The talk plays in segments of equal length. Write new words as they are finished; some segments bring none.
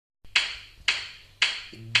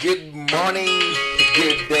Good morning,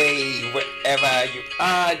 good day, wherever you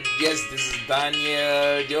are. Yes, this is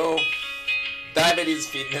Daniel, your diabetes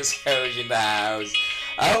fitness coach in the house.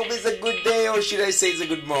 I hope it's a good day, or should I say it's a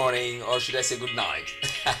good morning, or should I say good night?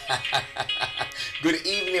 Good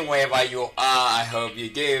evening, wherever you are. I hope you're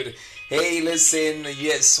good. Hey, listen,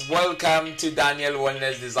 yes, welcome to Daniel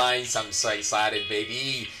Wellness Designs. I'm so excited,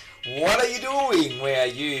 baby. What are you doing? Where are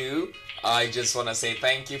you? I just want to say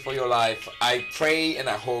thank you for your life. I pray and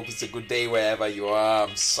I hope it's a good day wherever you are.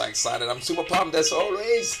 I'm so excited. I'm super pumped as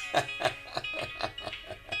always.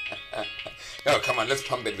 Oh, come on, let's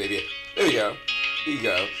pump it, baby. There we go. Here you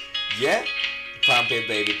go. Yeah? Pump it,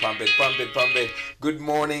 baby. Pump it, pump it, pump it. Good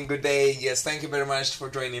morning, good day. Yes, thank you very much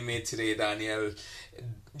for joining me today, Daniel,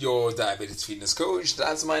 your diabetes fitness coach.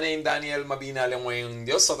 That's my name, Daniel Mabina Lewing,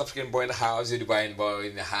 your South African boy in the house, your Dubai boy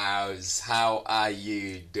in the house. How are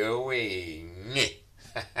you doing?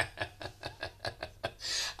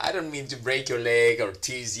 I don't mean to break your leg or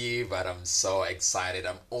tease you, but I'm so excited.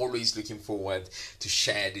 I'm always looking forward to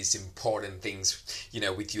share these important things,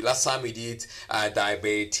 with you. Last time we did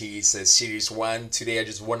diabetes series 1. Today I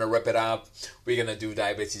just want to wrap it up. We're going to do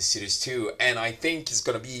diabetes series 2. And I think it's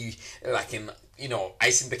going to be like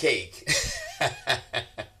icing the cake.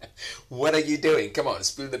 What are you doing? Come on,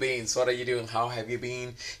 spill the beans. What are you doing? How have you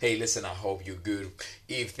been? Hey, listen, I hope you're good.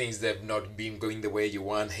 If things have not been going the way you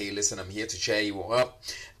want, hey, listen, I'm here to cheer you up.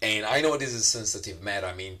 And I know this is a sensitive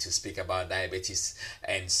matter, to speak about diabetes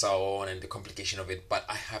and so on and the complication of it, but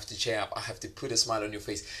I have to cheer up. I have to put a smile on your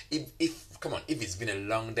face. If it's been a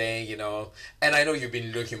long day, and I know you've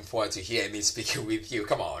been looking forward to hear me speaking with you.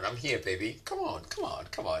 Come on, I'm here, baby. Come on.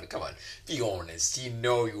 Be honest.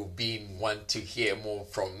 You've been want to hear more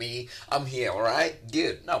from me. I'm here, all right?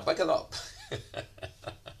 Good. Now, buckle up.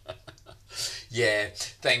 Yeah,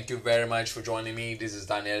 thank you very much for joining me. This is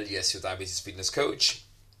Daniel, yes, your diabetes fitness coach.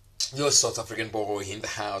 Your South African boy in the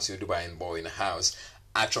house, your Dubai boy in the house.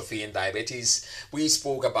 Atrophy and diabetes. We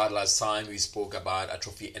spoke about last time. We spoke about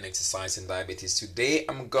atrophy and exercise and diabetes. Today,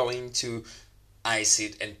 I'm going to ice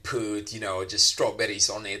it and put just strawberries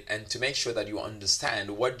on it, and to make sure that you understand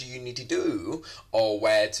what do you need to do or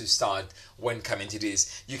where to start when coming to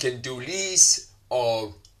this. You can do least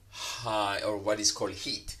or high, or what is called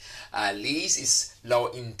heat. Least is low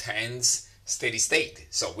intense steady state,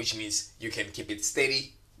 so which means you can keep it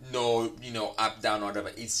steady, no up down or whatever.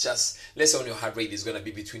 It's just, let's say on your heart rate is going to be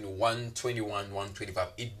between 121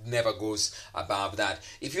 125. It never goes above that.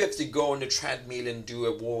 If you have to go on the treadmill and do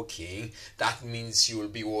a walking, that means you will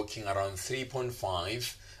be walking around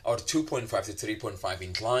 3.5 or 2.5 to 3.5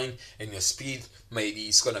 incline, and your speed maybe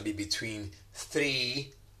is going to be between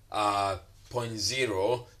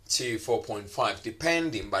 3.0 to 4.5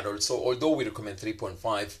 depending, but also although we recommend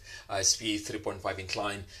 3.5 speed, 3.5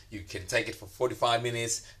 incline, you can take it for 45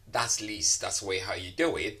 minutes. That's least, that's way how you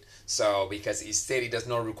do it. So because it's steady, does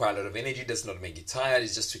not require a lot of energy, does not make you tired,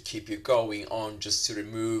 it's just to keep you going on, just to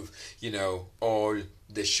remove all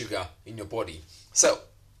the sugar in your body. So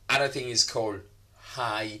other thing is called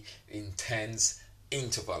high intense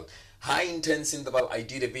interval. High intense interval, I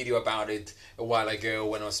did a video about it a while ago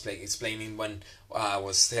when I was explaining, when I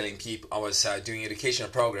was telling people, I was doing educational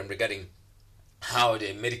program regarding how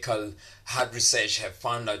the medical heart research have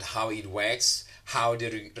found out how it works, how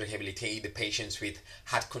they rehabilitate the patients with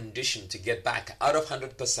heart condition to get back out of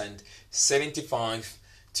 100%, 75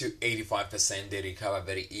 to 85% they recover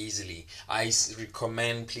very easily. I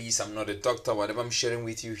recommend, please, I'm not a doctor, whatever I'm sharing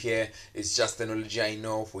with you here is just the knowledge I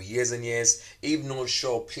know for years and years. If not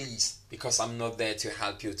sure, please, because I'm not there to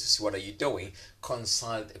help you to see what are you doing,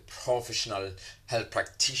 consult a professional health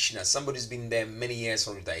practitioner, somebody who's been there many years,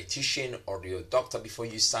 or a dietitian or your doctor before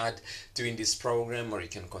you start doing this program. Or you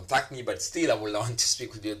can contact me, but still I will want to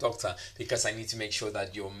speak with your doctor, because I need to make sure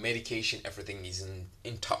that your medication, everything is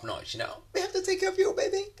in top notch. We have to take care of you,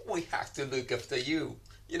 baby. We have to look after you.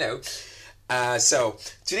 So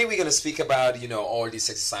today we're going to speak about all this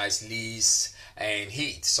exercise, least and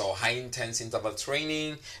heat. So high intense interval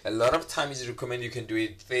training, a lot of times you recommend you can do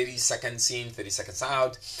it 30 seconds in, 30 seconds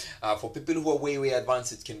out. For people who are way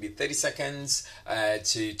advanced, it can be 30 seconds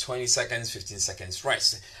to 20 seconds, 15 seconds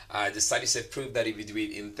rest. The studies have proved that if you do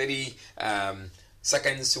it in 30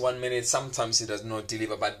 seconds to 1 minute, sometimes it does not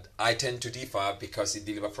deliver, but I tend to differ because it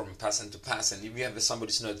delivers from person to person. If you have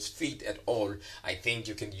somebody who's not fit at all, I think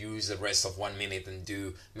you can use the rest of 1 minute and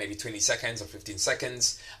do maybe 20 seconds or 15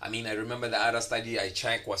 seconds. I remember the other study I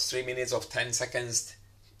checked was 3 minutes of 10 seconds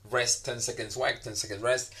rest, 10 seconds work, 10 seconds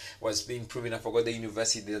rest, was being proven. I forgot the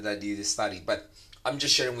university that did the study, but I'm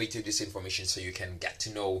just sharing with you this information so you can get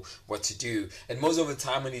to know what to do. And most of the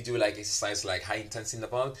time when you do like exercise like high intensity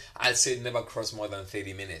interval, I'll say never cross more than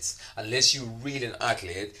 30 minutes. Unless you're really an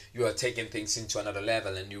athlete, you are taking things into another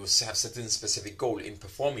level and you have certain specific goal in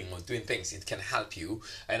performing or doing things, it can help you.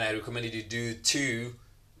 And I recommend you to do 2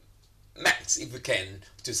 max, if you can,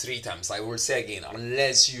 to 3 times. I will say again,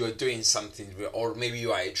 unless you are doing something, or maybe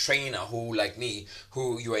you are a trainer who, like me,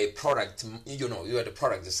 who you are a product, you are the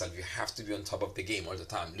product yourself. You have to be on top of the game all the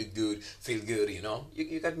time, look good, feel good,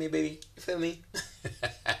 you got me, baby, you feel me?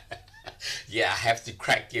 Yeah, I have to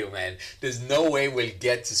crack you, man. There's no way we'll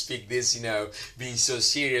get to speak this, being so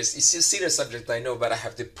serious. It's a serious subject, I know, but I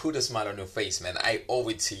have to put a smile on your face, man. I owe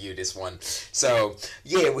it to you, this one. So,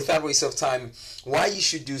 yeah, without waste of time, why you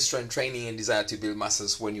should do strength training and desire to build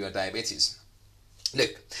muscles when you are diabetes.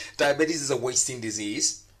 Look, diabetes is a wasting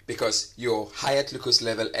disease because your higher glucose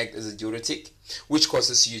level acts as a diuretic, which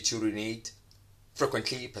causes you to urinate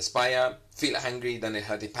frequently, perspire, feel hungry than a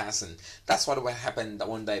healthy person. That's what will happen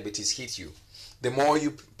when diabetes hits you. The more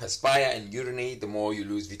you perspire and urinate, the more you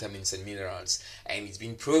lose vitamins and minerals. And it's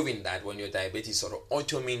been proven that when you're diabetes or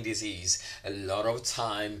autoimmune disease, a lot of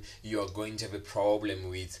time you are going to have a problem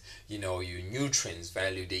with, your nutrients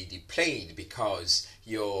value. They deplete because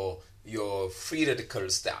your free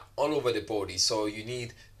radicals, they're all over the body. So you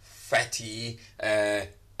need fatty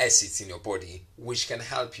acids in your body, which can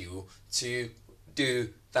help you to do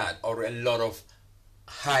that, or a lot of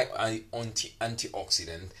high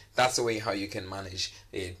antioxidant. That's the way how you can manage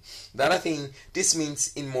it. The other thing, this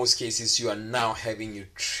means in most cases you are now having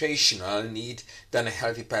nutritional need than a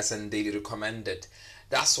healthy person daily recommended.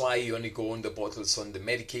 That's why you only go on the bottles, on the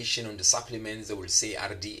medication, on the supplements, they will say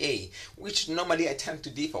RDA, which normally I tend to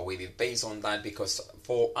differ with it based on that, because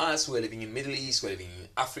for us, we're living in Middle East, we're living in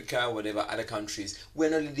Africa, whatever other countries, we're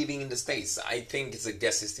not living in the States. I think it's a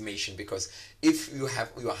guess estimation, because if you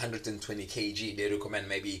have your 120 kg, they recommend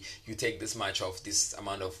maybe you take this much of this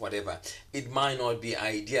amount of whatever. It might not be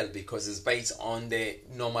ideal because it's based on the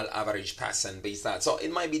normal average person based that. So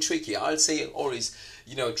it might be tricky. I'll say always,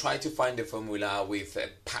 try to find a formula with a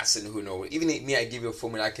person who knows. Even if me, I give you a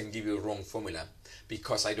formula, I can give you a wrong formula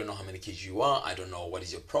because I don't know how many kg you are. I don't know what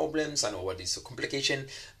is your problems. I know what is your complication.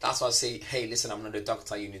 That's why I say, hey, listen, I'm not a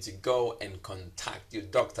doctor. You need to go and contact your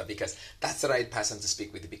doctor because that's the right person to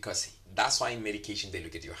speak with, because that's why in medication they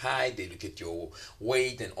look at your height, they look at your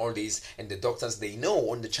weight and all this, and the doctors, they know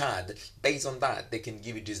on the chart, based on that, they can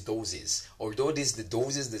give you these doses. Although the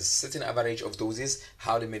doses, there's a certain average of doses,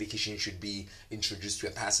 how the medication should be introduced to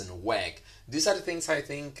a person work. These are the things I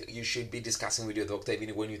think you should be discussing with your doctor.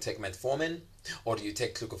 Even when you take metformin or you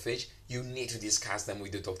take glucophage, you need to discuss them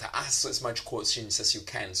with the doctor. Ask as much questions as you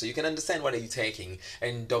can so you can understand what are you taking.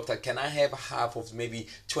 And doctor, can I have half of maybe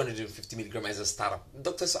 250 milligrams as a startup?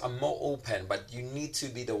 Doctors are more open, but you need to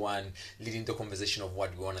be the one leading the conversation of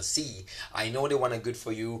what you want to see. I know they want a good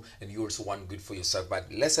for you and you also want good for yourself, but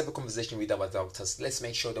let's have a conversation with our doctors. Let's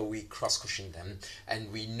make sure that we cross-question them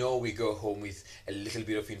and we know we go home with a little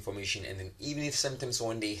bit of information, and then even if symptoms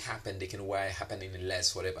one day happen, they can happen in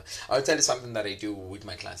less, whatever. I'll tell you something that I do with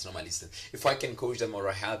my clients normally. If I can coach them or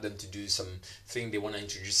I help them to do something they want to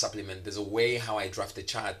introduce supplement, there's a way how I draft the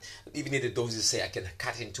chart. Even if the doses say I can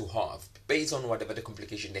cut it into half based on whatever the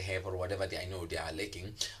complication they have or whatever I know they are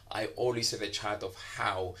lacking. I always have a chart of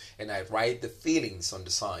how, and I write the feelings on the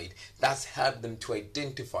side. That's help them to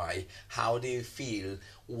identify how they feel,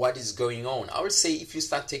 what is going on. I would say if you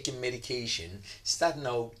start taking medication, start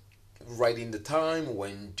now writing the time,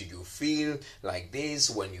 when do you feel like this,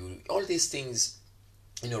 all these things,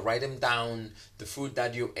 write them down, the food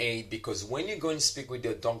that you ate, because when you go and speak with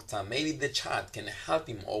your doctor, maybe the chart can help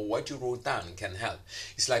him or what you wrote down can help.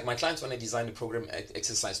 It's like my clients, when I design the program,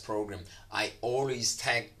 exercise program, I always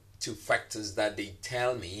tag 2 factors that they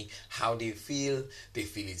tell me how they feel. They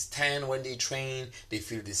feel it's 10 when they train, they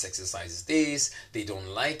feel this exercise is this, they don't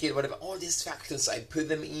like it, whatever. All these factors, I put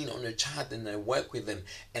them in on a chart and I work with them,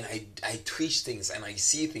 and I twitch things and I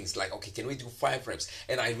see things like, okay, can we do 5 reps?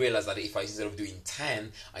 And I realize that if I, instead of doing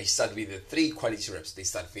 10, I start with the 3 quality reps, they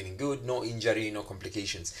start feeling good, no injury, no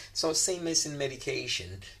complications. So same as in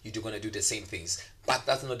medication, you're going to do the same things. But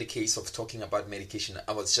that's not the case of talking about medication.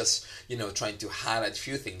 I was just, trying to highlight a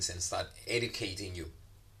few things and start educating you.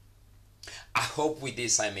 I hope with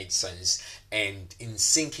this I made sense and in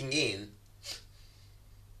sinking in,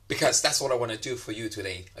 because that's what I want to do for you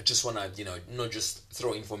today. I just want to, not just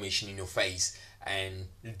throw information in your face and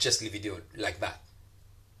just leave it like that.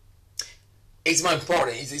 it's more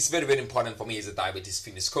important. It's very, very important for me as a diabetes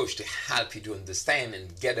fitness coach to help you to understand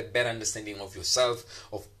and get a better understanding of yourself,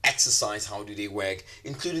 of exercise, how do they work,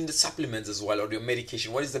 including the supplements as well, or your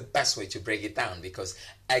medication. What is the best way to break it down? Because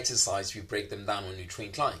exercise, we break them down when we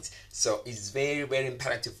train clients. So it's very, very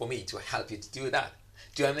imperative for me to help you to do that.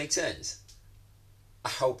 Do that make sense? I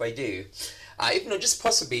hope I do. If not, just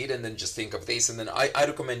pause a bit and then just think of this, and then I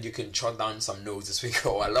recommend you can jot down some notes as we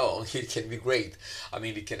go along. It can be great. I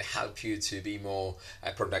mean, it can help you to be more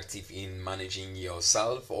productive in managing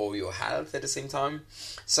yourself or your health at the same time.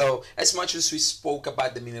 So, as much as we spoke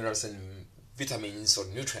about the minerals and vitamins or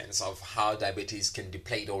nutrients of how diabetes can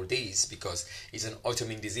deplete all these, because it's an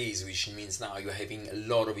autoimmune disease, which means now you're having a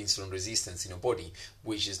lot of insulin resistance in your body,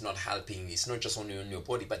 which is not helping. It's not just only on your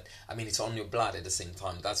body, but I mean it's on your blood at the same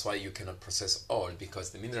time. That's why you cannot process all,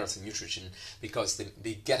 because the minerals and nutrition, because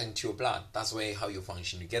they get into your blood. That's why how you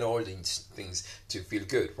function. You get all these things to feel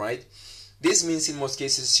good, right? This means in most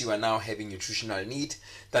cases you are now having nutritional need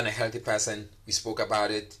than a healthy person. We spoke about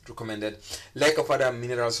it, recommended. Lack of other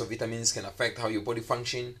minerals or vitamins can affect how your body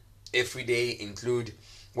function. Every day include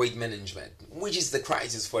weight management, which is the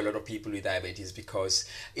crisis for a lot of people with diabetes, because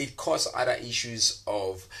it causes other issues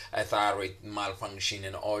of thyroid malfunction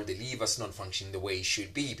and all the liver's not functioning the way it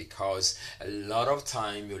should be, because a lot of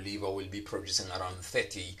time your liver will be producing around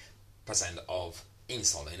 30% of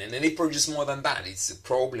insulin, and then it produces more than that. It's a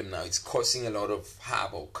problem now. It's causing a lot of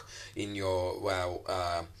havoc in your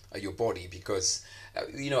your body, because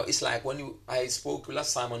it's like when I spoke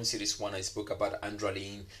last time on series 1, I spoke about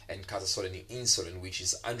adrenaline and cortisol and insulin, which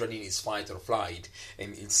is adrenaline is fight or flight,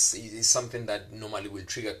 and it's something that normally will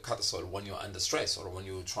trigger cortisol when you're under stress or when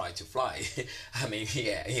you try to fly. I mean,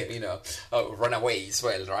 run away as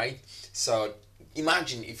well, right? So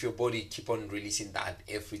imagine if your body keep on releasing that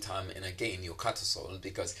every time and again, your cortisol,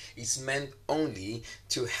 because it's meant only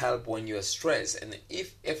to help when you're stressed. And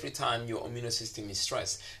if every time your immune system is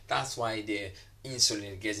stressed, that's why the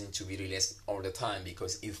insulin gets to be released all the time,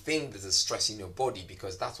 because you think there's a stress in your body,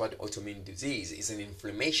 because that's what autoimmune disease is, an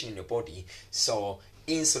inflammation in your body. So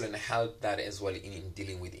insulin help that as well in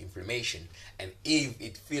dealing with inflammation. And if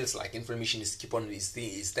it feels like inflammation is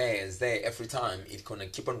there every time, it's gonna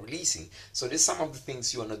keep on releasing. So there's some of the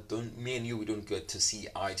things you are not done. Me and you, we don't get to see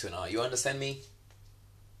eye to eye. You understand me?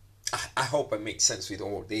 I hope I make sense with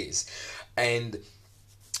all this. And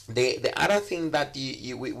the other thing that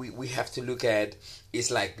we have to look at is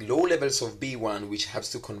like low levels of B1, which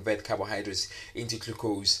helps to convert carbohydrates into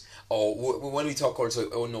glucose, or when we talk also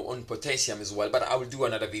on potassium as well. But I will do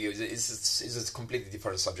another video. It's a completely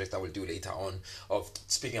different subject I will do later on, of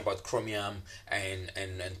speaking about chromium and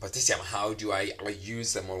potassium. How do I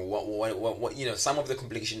use them, or what some of the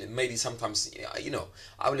complications. Maybe sometimes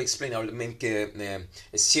I will explain. I will make a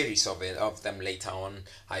series of them later on.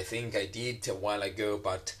 I think I did a while ago,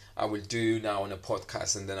 but I will do now on a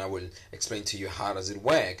podcast, and then I will explain to you how does it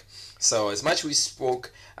work. So as much we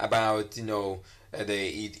spoke about the lower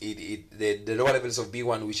levels of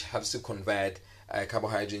B1, which helps to convert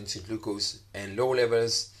carbohydrate into glucose, and low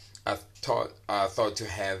levels are thought to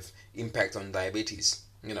have impact on diabetes.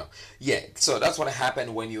 So that's what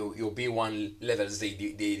happened when your B1 levels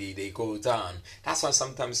they go down. That's why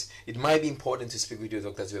sometimes it might be important to speak with your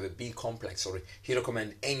doctor to have a B complex, or he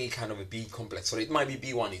recommend any kind of a B complex, or it might be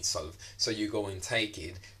B1 itself. So you go and take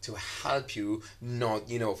it to help you not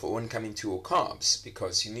for when coming to your carbs,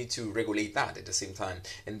 because you need to regulate that at the same time.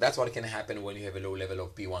 And that's what can happen when you have a low level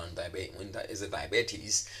of B1 when that is a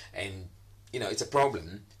diabetes, and it's a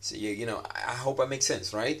problem. So I hope I make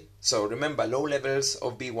sense, right? So remember, low levels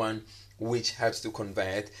of B1, which helps to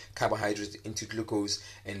convert carbohydrates into glucose,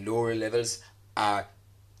 and lower levels are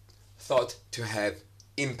thought to have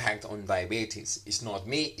impact on diabetes. It's not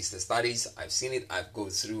me, it's the studies. I've seen it. I've gone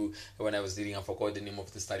through when I was reading. I forgot the name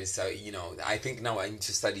of the studies. So I think now I need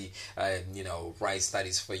to study write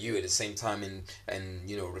studies for you at the same time, and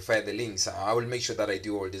refer the links. I will make sure that I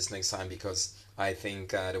do all this next time, because I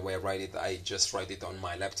think the way I write it, I just write it on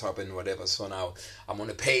my laptop and whatever. So now I'm on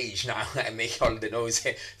a page now. I make all the notes,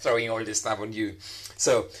 throwing all this stuff on you.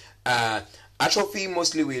 So atrophy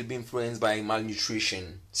mostly will be influenced by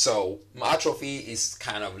malnutrition. So atrophy is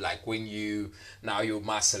kind of like when your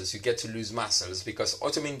muscles, you get to lose muscles, because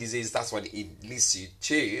autoimmune disease, that's what it leads you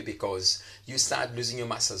to, because you start losing your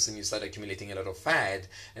muscles and you start accumulating a lot of fat.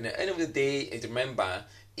 And at the end of the day, remember,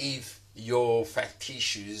 if your fat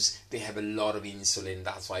tissues, they have a lot of insulin.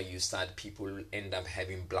 That's why people end up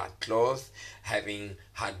having blood clots, having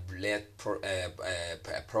heart blood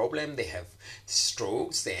problem. They have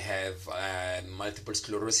strokes, they have multiple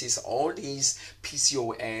sclerosis. All these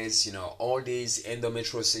PCOS, all these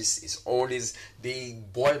endometriosis, is all these, they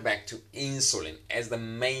boil back to insulin as the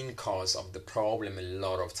main cause of the problem. A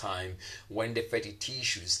lot of time when the fatty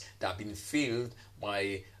tissues that have been filled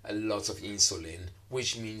by a lot of insulin,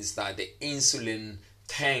 which means that the insulin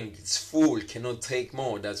tank is full, cannot take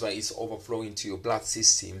more. That's why it's overflowing to your blood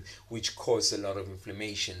system, which causes a lot of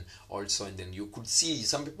inflammation also. And then you could see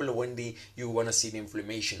some people, when you want to see the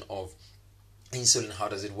inflammation of insulin, how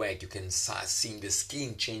does it work? You can start seeing the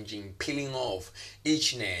skin changing, peeling off,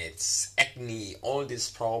 itchiness, acne, all these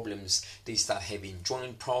problems. They start having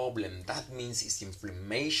joint problem. That means it's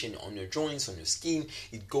inflammation on your joints, on your skin.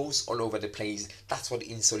 It goes all over the place. That's what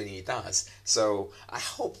insulin does. So I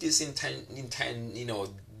hope this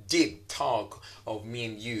deep talk of me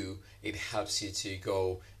and you, it helps you to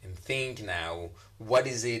go and think now, what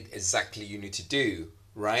is it exactly you need to do,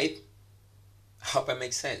 right? I hope that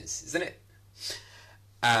makes sense, isn't it?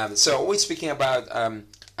 So we're speaking about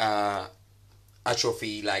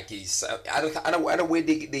atrophy, like is other way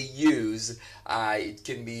they use, it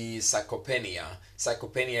can be sarcopenia.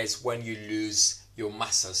 Sarcopenia is when you lose your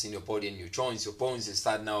muscles in your body and your joints, your bones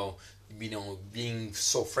start now being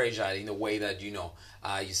so fragile in a way that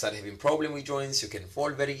you start having problem with joints. You can fall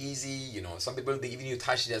very easy. Some people, even you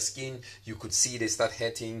touch their skin, you could see they start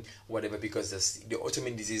hurting, whatever, because the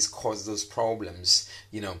autoimmune disease causes those problems.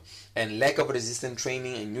 And lack of resistant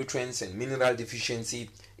training and nutrients and mineral deficiency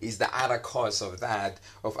is the other cause of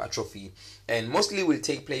atrophy, and mostly will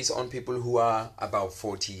take place on people who are about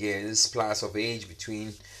 40 years plus of age,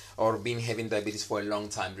 between, or been having diabetes for a long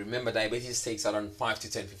time. Remember, diabetes takes around 5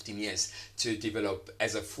 to 10, 15 years to develop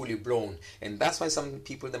as a fully blown. And that's why some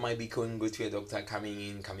people, they might be going go to a doctor, coming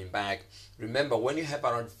in, coming back. Remember, when you have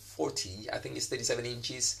around 40, I think it's 37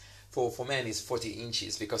 inches. For men, it's 40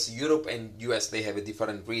 inches, because Europe and US, they have a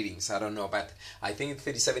different readings. I don't know, but I think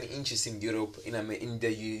 37 inches in Europe, in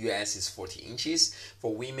the US is 40 inches.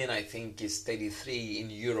 For women, I think it's 33 in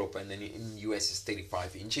Europe, and then in US is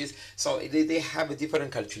 35 inches. So they have a different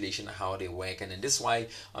calculation how they work, and this is why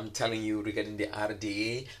I'm telling you regarding the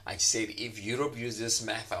RDA. I said if Europe uses this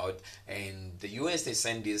method and the US they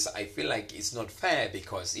send this, I feel like it's not fair,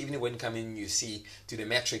 because even when coming, you see, to the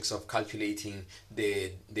metrics of calculating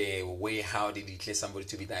the way how they declare somebody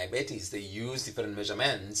to be diabetes, they use different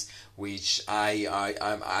measurements, which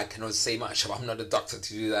I cannot say much. I'm not a doctor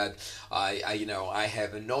to do that. I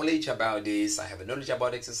have a knowledge about this. I have a knowledge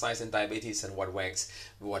about exercise and diabetes and what works,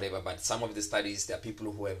 whatever. But some of the studies, there are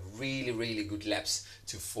people who have really, really good labs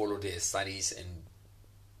to follow their studies and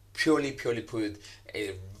purely put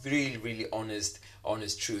a really, really honest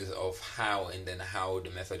truth of how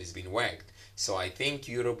the method is being worked. So I think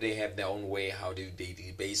Europe, they have their own way how they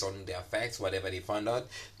based on their facts, whatever they found out.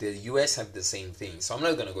 The US have the same thing. So I'm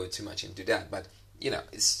not going to go too much into that, but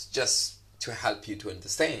it's just to help you to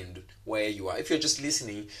understand where you are. If you're just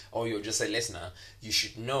listening or you're just a listener, you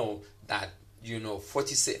should know that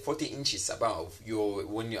 40 inches above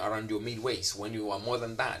when you're around your mid waist. When you are more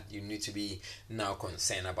than that, you need to be now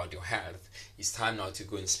concerned about your health. It's time now to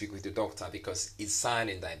go and speak with the doctor, because it's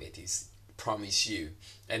silent diabetes, promise you.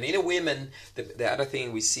 And in the women, the other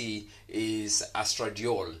thing we see is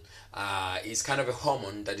estradiol. It's kind of a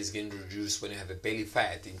hormone that is getting reduced when you have a belly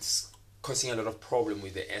fat. It's causing a lot of problem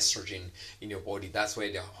with the estrogen in your body. That's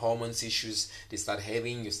where the hormones issues they start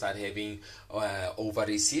having. You start having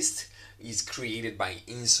ovary cyst. Is created by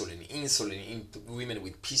insulin in women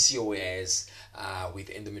with PCOS, with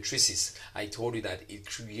endometriosis. I told you that it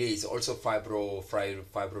creates also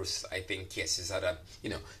fibros. I think, yes, is that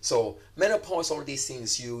so menopause, all these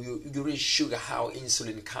things, you really sugar how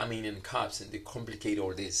insulin come in and cups, and they complicate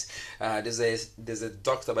all this. There's a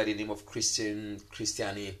doctor by the name of Christiane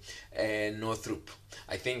Northrup.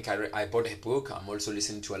 I think I bought her book. I'm also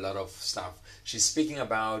listening to a lot of stuff. She's speaking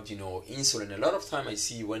about insulin. A lot of time I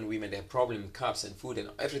see when women have problem cups and food and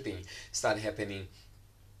everything start happening,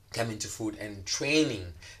 coming to food, and training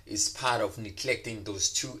is part of neglecting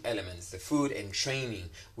those two elements, the food and training,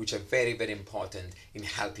 which are very, very important in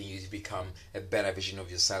helping you to become a better version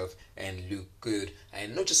of yourself and look good.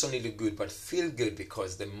 And not just only look good, but feel good,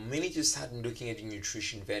 because the minute you start looking at your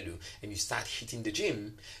nutrition value and you start hitting the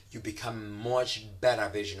gym, you become much better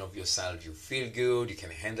version of yourself. You feel good, you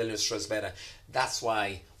can handle your stress better. That's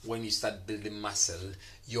why when you start building muscle,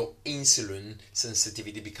 your insulin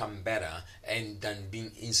sensitivity become better and than being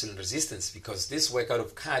insulin resistance, because this workout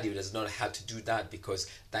of cardio does not have to do that, because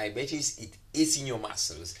diabetes, it is in your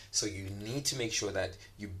muscles, so you need to make sure that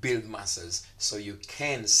you build muscles so you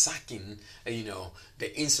can suck in the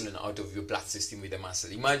insulin out of your blood system with the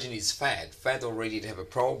muscle. Imagine it's fat already have a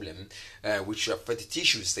problem, which are fatty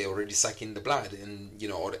tissues, they already suck in the blood, and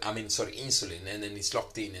insulin, and then it's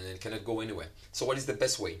locked in and it cannot go anywhere. So what is the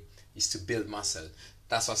best way? Is to build muscle.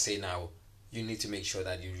 That's what I say now. You need to make sure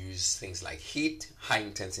that you use things like HIIT, high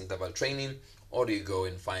intense interval training, or do you go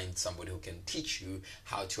and find somebody who can teach you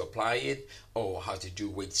how to apply it or how to do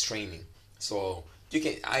weights training. So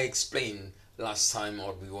I explained last time,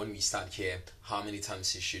 or when we start here, how many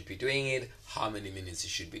times you should be doing it, how many minutes you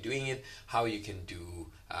should be doing it, how you can do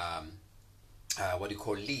what you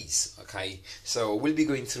call leads. Okay, so we'll be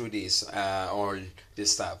going through this all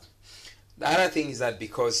this stuff. The other thing is that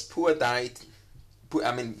because poor diabetes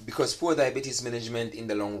management in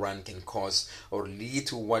the long run can cause or lead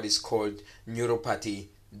to what is called neuropathy,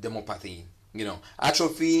 demopathy.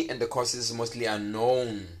 Atrophy and the causes mostly are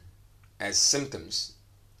known as symptoms,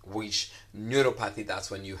 which neuropathy, that's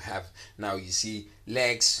when you see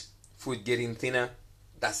legs, foot getting thinner.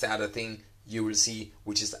 That's the other thing you will see,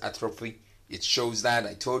 which is atrophy. It shows that,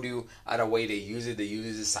 I told you, other way they use it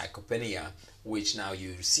sarcopenia, which now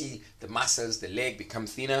you see the muscles, the leg become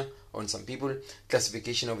thinner on some people.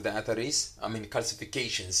 Calcifications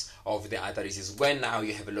of the arteries is when now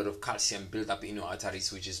you have a lot of calcium built up in your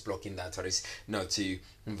arteries, which is blocking the arteries not to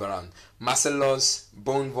move around. Muscle loss,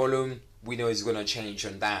 bone volume, we know it's going to change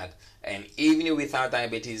on that. And even without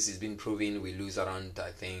diabetes, it's been proven we lose around, I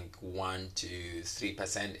think, 1 to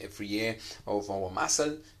 3% every year of our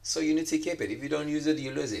muscle. So you need to keep it. If you don't use it,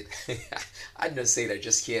 you lose it. I don't say that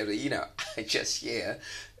just here, I just hear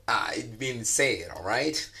it being said, all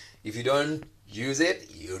right? If you don't use it,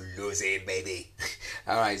 you lose it, baby.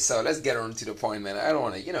 All right, so let's get on to the point, man. I don't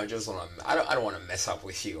want to, I don't want to mess up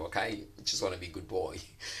with you, okay? I just want to be a good boy.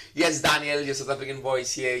 Yes, Daniel, your South African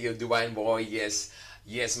voice here, your Dubai boy, yes.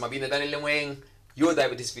 Yes, Mabina Daniel Lemweng, your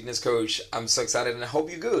diabetes fitness coach. I'm so excited and I hope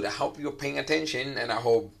you're good. I hope you're paying attention, and I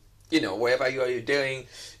hope, wherever you're doing,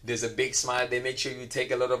 there's a big smile. They make sure you take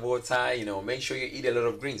a lot of water, make sure you eat a lot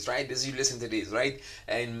of greens, right? As you listen to this, right?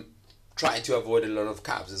 And try to avoid a lot of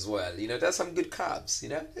carbs as well. There's some good carbs,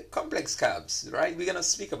 complex carbs, right? We're going to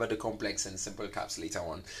speak about the complex and simple carbs later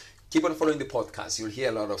on. Keep on following the podcast. You'll hear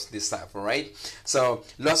a lot of this stuff, all right? So,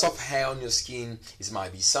 loss of hair on your skin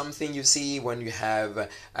might be something you see when you have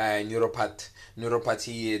neuropathy,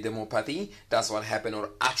 demopathy. That's what happened,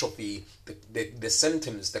 or atrophy. The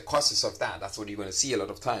symptoms, the causes of that. That's what you're going to see a lot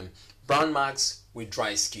of time. Brown marks with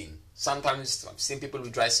dry skin. Sometimes I've seen people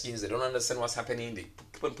with dry skins. They don't understand what's happening. They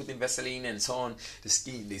keep on putting Vaseline and so on. The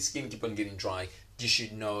skin keep on getting dry. You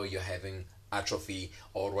should know you're having atrophy,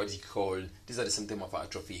 or what you call, these are the symptoms of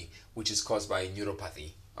atrophy, which is caused by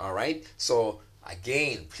neuropathy. All right, so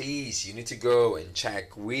again, please, you need to go and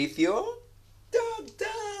check with your doctor.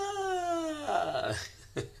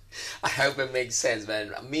 I hope it makes sense,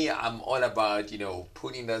 man. I'm all about,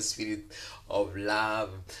 putting that spirit of love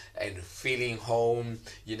and feeling home,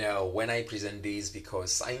 when I present this,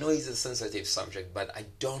 because I know it's a sensitive subject, but I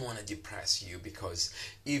don't want to depress you, because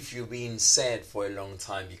if you've been sad for a long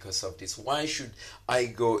time because of this, why should I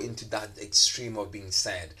go into that extreme of being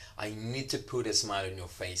sad? I need to put a smile on your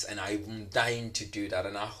face, and I'm dying to do that,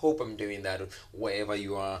 and I hope I'm doing that wherever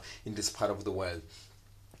you are in this part of the world.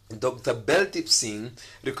 Dr. Baldeep Singh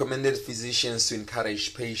recommended physicians to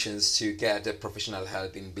encourage patients to get professional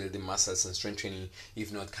help in building muscles and strength training,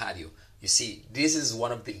 if not cardio. You see, this is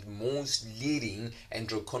one of the most leading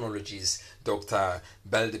endocrinologists, Dr.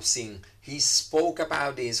 Baldeep Singh. He spoke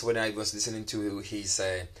about this when I was listening to his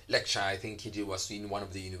lecture. I think he was in one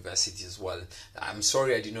of the universities as well. I'm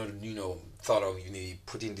sorry I did not, thought of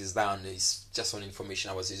putting this down. It's just one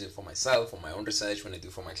information I was using for myself, for my own research, when I do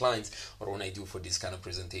for my clients, or when I do for this kind of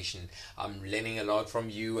presentation. I'm learning a lot from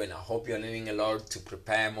you, and I hope you're learning a lot to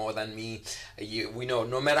prepare more than me. We know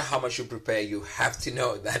no matter how much you prepare, you have to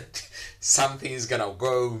know that something is gonna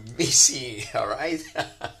go missing. All right.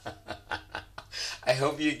 I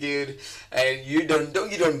hope you're good, and you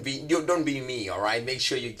don't be me, all right? Make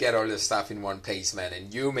sure you get all the stuff in one place, man,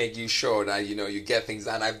 and you make sure that you get things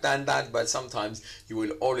done. I've done that, but sometimes you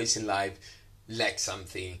will always in life lack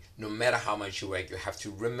something. No matter how much you work, you have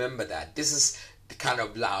to remember that. This is the kind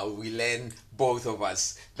of love we learn, both of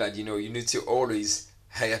us, that you need to always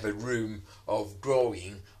have a room of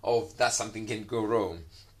growing, of that something can go wrong.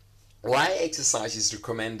 Why exercise is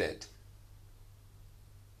recommended?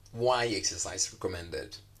 Why exercise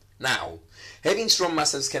recommended? Now, having strong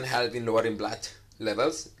muscles can help in lowering blood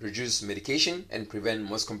levels, reduce medication, and prevent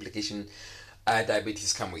most complications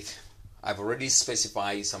diabetes come with. I've already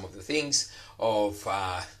specified some of the things of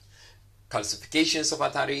calcifications of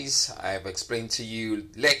arteries. I have explained to you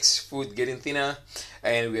legs, foot getting thinner,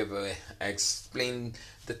 and we have explained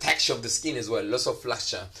the texture of the skin as well. Loss of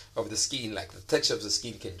flexure of the skin, like the texture of the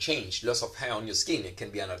skin can change. Loss of hair on your skin, it can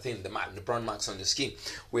be another thing. The brown marks on your skin,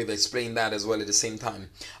 we've explained that as well at the same time.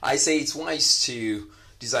 I say it's wise to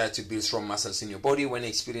desire to build strong muscles in your body when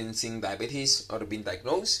experiencing diabetes or being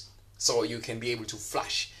diagnosed, so you can be able to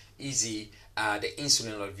flush easy the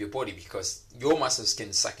insulin out of your body, because your muscles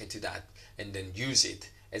can suck into that and then use it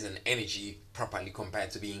as an energy properly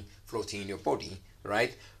compared to being floating in your body,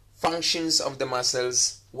 right? Functions of the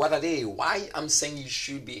muscles, what are they? Why I'm saying you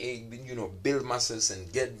should be able, build muscles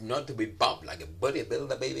and get not to be bumped like a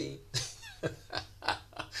bodybuilder, baby.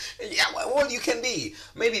 Yeah, well, you can be.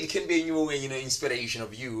 Maybe it can be a new, inspiration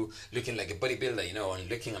of you looking like a bodybuilder, and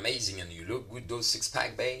looking amazing, and you look good, those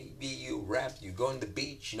six-pack, baby. You rap, you go on the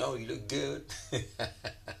beach, you look good.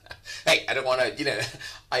 Hey, I don't want to,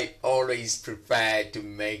 I always prefer to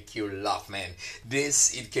make you laugh, man.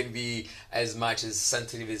 It can be as much as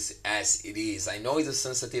sensitive as it is. I know it's a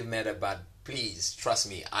sensitive matter, but please trust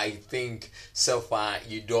me, I think so far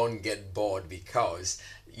you don't get bored, because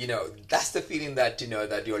that's the feeling that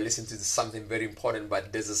that you're listening to something very important,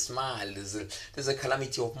 but there's a smile, there's a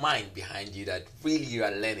calamity of mind behind you, that really you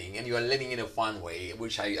are learning, and you are learning in a fun way,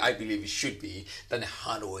 which I believe it should be, than a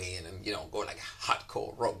hard way, and go like a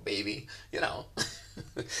hardcore rock, baby.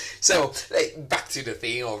 So back to the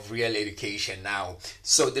thing of real education now.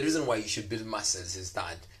 So the reason why you should build muscles is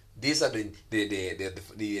that these are the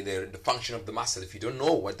function of the muscle. If you don't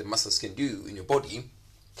know what the muscles can do in your body,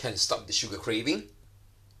 can stop the sugar craving,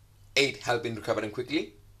 aid helping recovering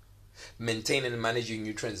quickly, maintain and manage your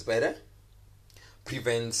nutrients better,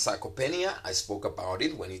 prevent sarcopenia. I spoke about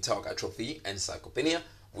it when you talk atrophy and sarcopenia,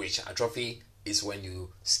 which atrophy is when your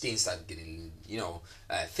skin start getting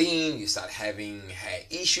thin, you start having hair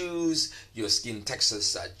issues, your skin textures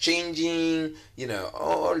start changing,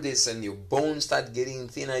 all this, and your bones start getting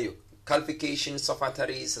thinner, your calcifications of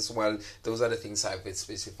arteries as well. Those are the things I've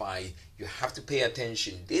specified. You have to pay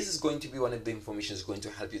attention. This is going to be one of the information is going to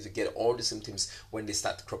help you to get all the symptoms when they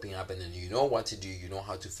start cropping up, and then you know what to do, you know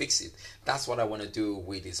how to fix it. That's what I want to do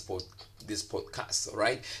with this podcast, all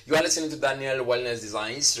right? You are listening to Daniel Wellness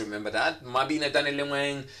Designs. Remember that. Mabina Daniel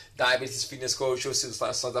Leweng, diabetes fitness coach,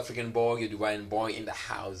 South African boy, your divine boy in the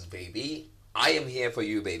house, baby. I am here for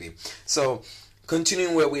you, baby. So,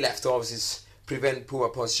 continuing where we left off is prevent poor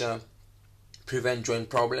posture, prevent joint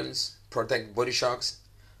problems, protect body shocks,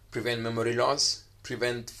 prevent memory loss,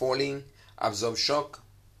 prevent falling, absorb shock,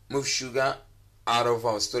 move sugar out of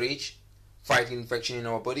our storage, fight infection in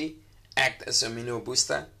our body, act as an immuno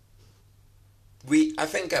booster. I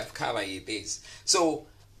think I've covered this. So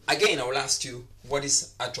again, I will ask you, what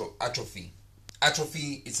is atrophy?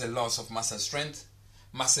 Atrophy is a loss of muscle strength,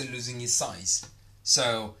 muscle losing its size.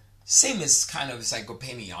 So same as kind of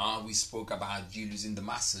sarcopenia, we spoke about you losing the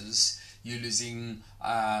muscles, you're losing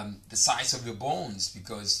the size of your bones,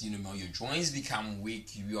 because your joints become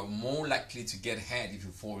weak. You are more likely to get hurt if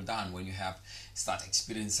you fall down when you start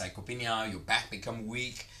experiencing sarcopenia. Your back become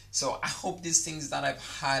weak. So I hope these things that I've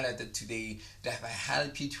highlighted today that have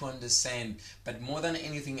helped you to understand. But more than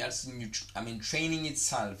anything else, training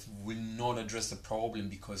itself will not address the problem,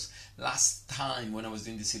 because last time when I was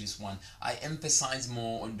doing the series 1, I emphasized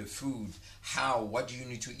more on the food. What do you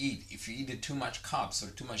need to eat? If you eat too much carbs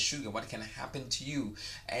or too much sugar, what can happen to you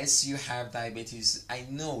as you have diabetes? I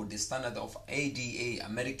know the standard of ADA,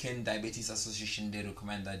 American Diabetes Association, they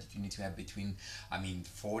recommend that you need to have between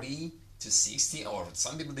 40 to 60, or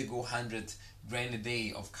some people they go 100 grams a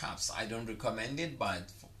day of carbs. I don't recommend it,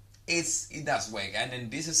 but it does work. And then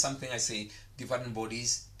this is something I say, different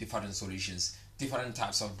bodies, different solutions, different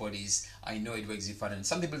types of bodies. I know it works different.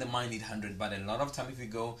 Some people they might need 100, but a lot of time if you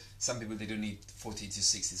go, some people they don't need 40 to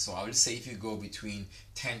 60. So I will say if you go between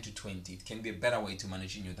 10 to 20, it can be a better way to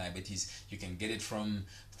managing your diabetes. You can get it from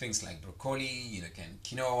things like broccoli, you can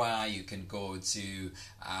quinoa, you can go to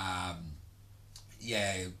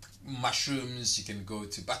mushrooms, you can go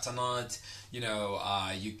to butternut,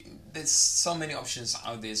 there's so many options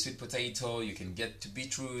out there. Sweet potato, you can get to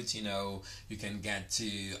beetroot, you can get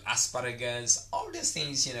to asparagus, all these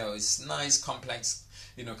things, it's nice, complex,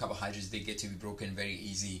 carbohydrates, they get to be broken very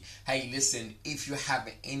easy. Hey, listen, if you have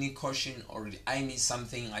any question or I missed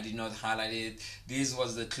something, I did not highlight it, this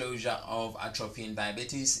was the closure of atrophy and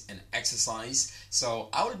diabetes and exercise. So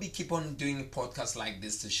I will be keep on doing podcasts like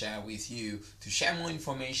this to share with you, to share more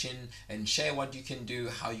information and share what you can do,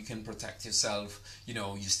 how you can protect yourself,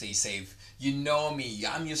 you stay safe. You know me,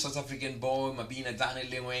 I'm your South African boy, Mabina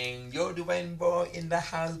Daniel Leweng, your Dubai boy in the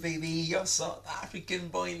house, baby, your South African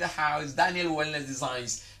boy in the house, Daniel Wellness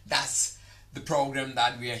Designs. That's the program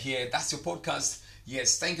that we are here. That's your podcast.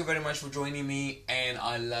 Yes, thank you very much for joining me, and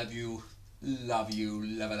I love you. Love you,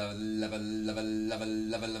 love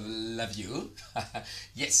you.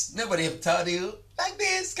 Yes, nobody have told you like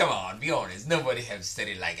this. Come on, be honest. Nobody have said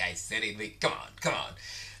it like I said it. Come on.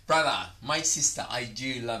 Brother, my sister, I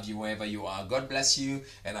do love you wherever you are. God bless you,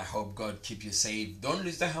 and I hope God keep you safe. Don't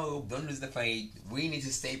lose the hope. Don't lose the faith. We need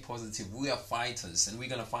to stay positive. We are fighters, and we're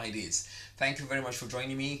going to fight this. Thank you very much for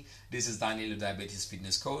joining me. This is Daniel, Diabetes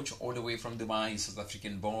Fitness Coach, all the way from Dubai, South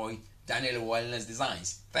African boy. Daniel Wellness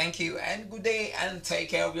Designs. Thank you, and good day, and take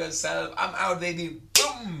care of yourself. I'm out, baby.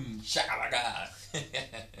 Boom!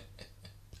 Shakalaka.